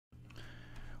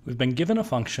We've been given a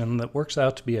function that works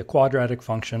out to be a quadratic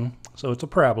function, so it's a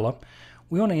parabola.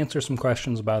 We want to answer some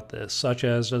questions about this, such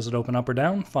as does it open up or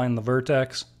down, find the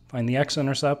vertex, find the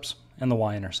x-intercepts, and the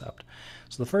y-intercept.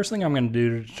 So the first thing I'm going to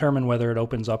do to determine whether it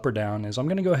opens up or down is I'm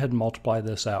going to go ahead and multiply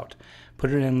this out,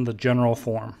 put it in the general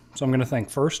form. So I'm going to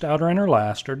think first, outer, inner,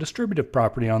 last, or distributive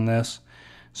property on this.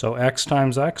 So x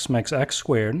times x makes x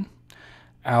squared.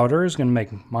 Outer is going to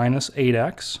make minus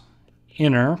 8x.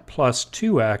 Inner plus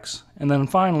 2x, and then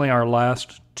finally our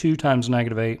last 2 times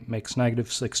negative 8 makes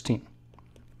negative 16.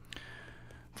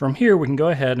 From here we can go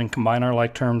ahead and combine our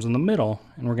like terms in the middle,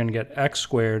 and we're going to get x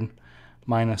squared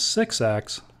minus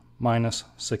 6x minus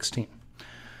 16.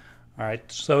 Alright,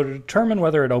 so to determine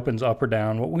whether it opens up or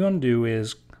down, what we want to do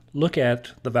is look at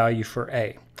the value for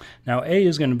a. Now a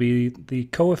is going to be the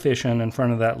coefficient in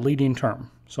front of that leading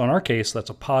term. So in our case that's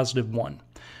a positive 1.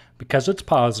 Because it's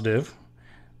positive,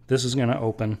 this is going to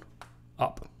open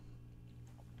up.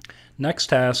 Next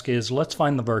task is let's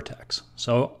find the vertex.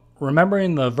 So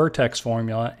remembering the vertex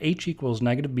formula, h equals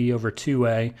negative b over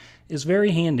 2a is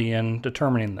very handy in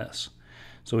determining this.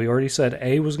 So we already said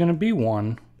a was going to be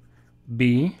 1,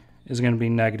 b is going to be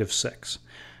negative 6.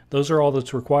 Those are all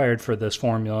that's required for this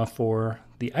formula for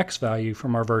the x value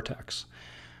from our vertex.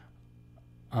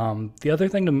 The other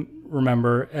thing to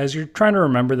remember, as you're trying to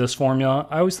remember this formula,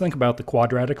 I always think about the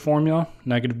quadratic formula,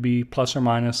 negative b plus or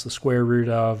minus the square root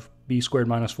of b squared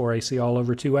minus 4ac all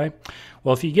over 2a.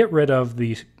 Well, if you get rid of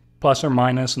the plus or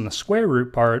minus and the square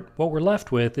root part, what we're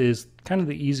left with is kind of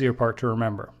the easier part to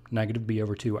remember, negative b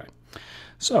over 2a.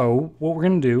 So what we're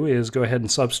going to do is go ahead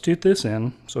and substitute this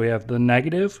in. So we have the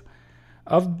negative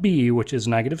of b, which is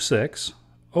negative 6,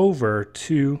 over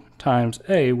 2 times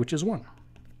a, which is 1.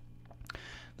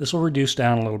 This will reduce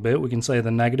down a little bit. We can say the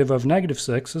negative of negative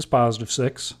 6 is positive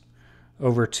 6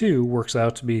 over 2 works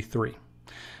out to be 3.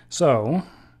 So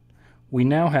we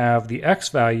now have the x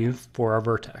value for our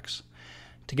vertex.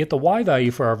 To get the y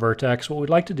value for our vertex, what we'd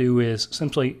like to do is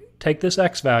simply take this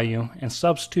x value and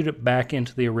substitute it back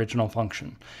into the original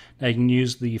function. Now you can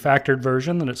use the factored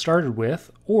version that it started with,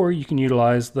 or you can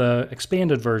utilize the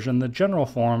expanded version, the general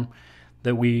form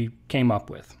that we came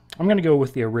up with. I'm going to go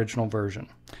with the original version.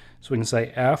 So we can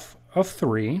say f of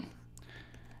 3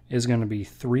 is going to be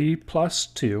 3 plus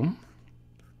 2,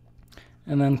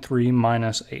 and then 3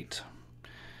 minus 8.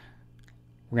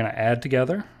 We're going to add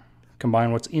together,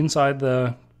 combine what's inside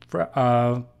the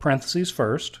parentheses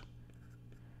first.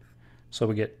 So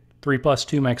we get 3 plus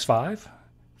 2 makes 5,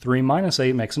 3 minus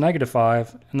 8 makes negative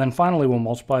 5, and then finally we'll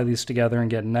multiply these together and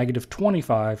get negative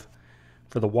 25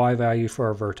 for the y value for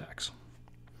our vertex.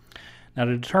 Now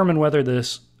to determine whether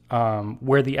this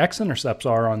where the x-intercepts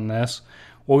are on this,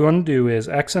 what we want to do is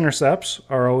x-intercepts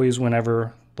are always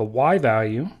whenever the y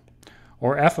value,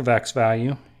 or f of x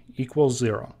value, equals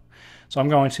 0. So I'm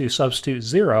going to substitute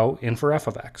 0 in for f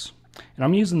of x. And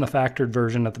I'm using the factored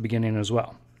version at the beginning as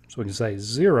well. So we can say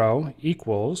 0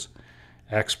 equals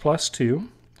x plus 2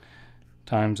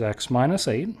 times x minus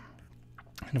 8. And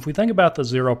if we think about the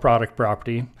zero product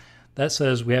property, that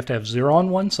says we have to have 0 on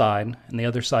one side and the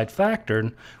other side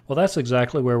factored. Well, that's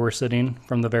exactly where we're sitting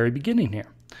from the very beginning here.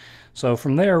 So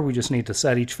from there, we just need to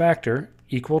set each factor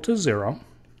equal to 0.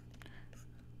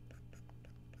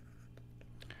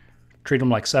 Treat them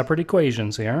like separate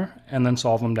equations here, and then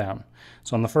solve them down.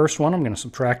 So on the first one, I'm going to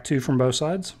subtract 2 from both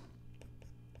sides.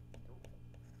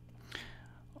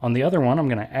 On the other one, I'm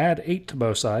going to add 8 to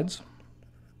both sides.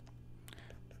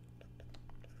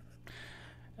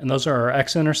 And those are our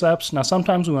x-intercepts. Now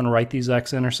sometimes we want to write these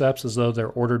x-intercepts as though they're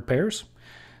ordered pairs.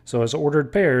 So as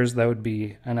ordered pairs, that would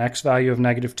be an x value of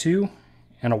negative 2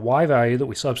 and a y value that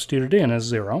we substituted in as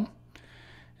 0.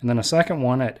 And then a second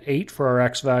one at 8 for our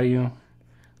x value,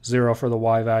 0 for the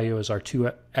y value as our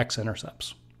two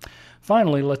x-intercepts.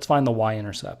 Finally, let's find the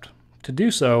y-intercept. To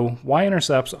do so,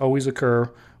 y-intercepts always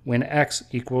occur when x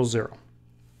equals 0.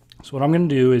 So what I'm going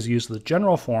to do is use the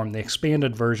general form, the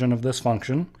expanded version of this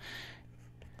function,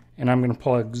 and I'm going to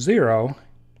plug 0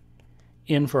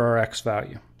 in for our x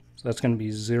value. So that's going to be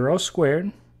 0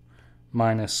 squared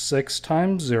minus 6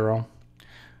 times 0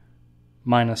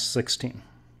 minus 16.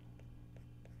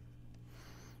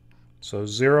 So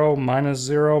 0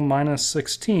 minus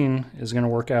 16 is going to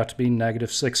work out to be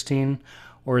negative 16,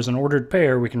 or as an ordered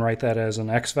pair, we can write that as an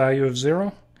x value of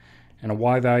 0 and a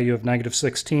y value of negative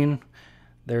 16.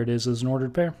 There it is as an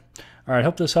ordered pair. All right, I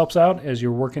hope this helps out as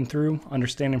you're working through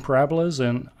understanding parabolas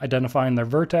and identifying their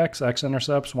vertex,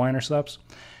 x-intercepts, y-intercepts,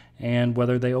 and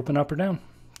whether they open up or down.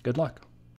 Good luck.